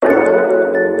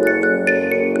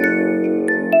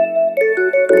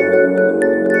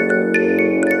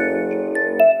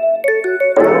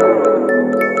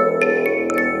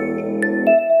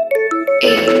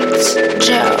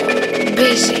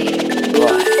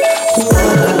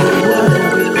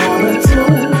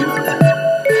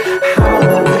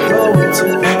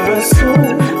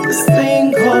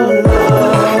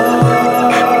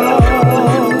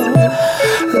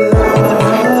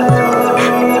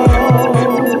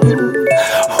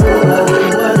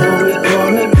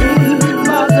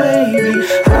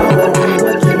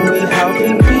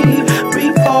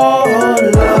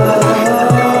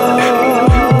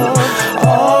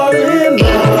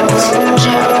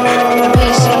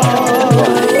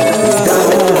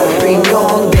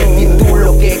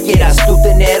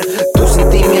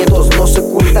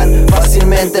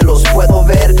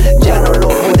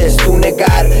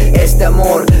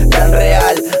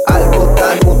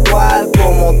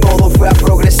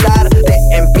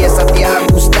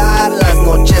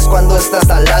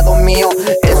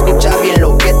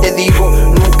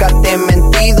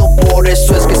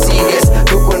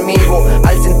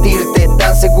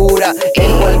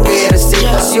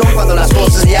presión cuando las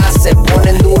cosas ya se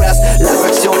ponen duras. Las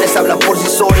acciones hablan por sí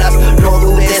solas. No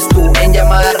dudes tú en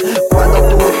llamar cuando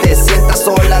tú te sientas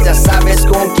sola. Ya sabes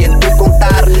con quién tú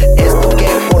contar. Esto que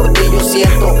por ti yo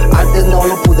siento, antes no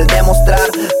lo pude demostrar,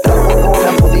 tampoco me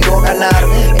han podido ganar.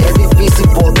 Es difícil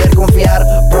poder confiar,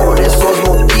 por esos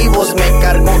motivos me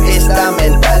cargo esta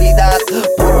mentalidad.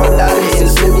 Por falta de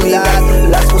sensibilidad,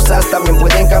 las cosas también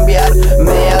pueden cambiar.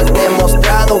 Me has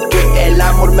demostrado que el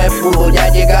amor me pudo ya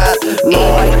llegar.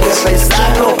 No hay que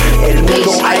pensarlo, el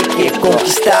mundo hay que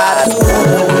conquistar.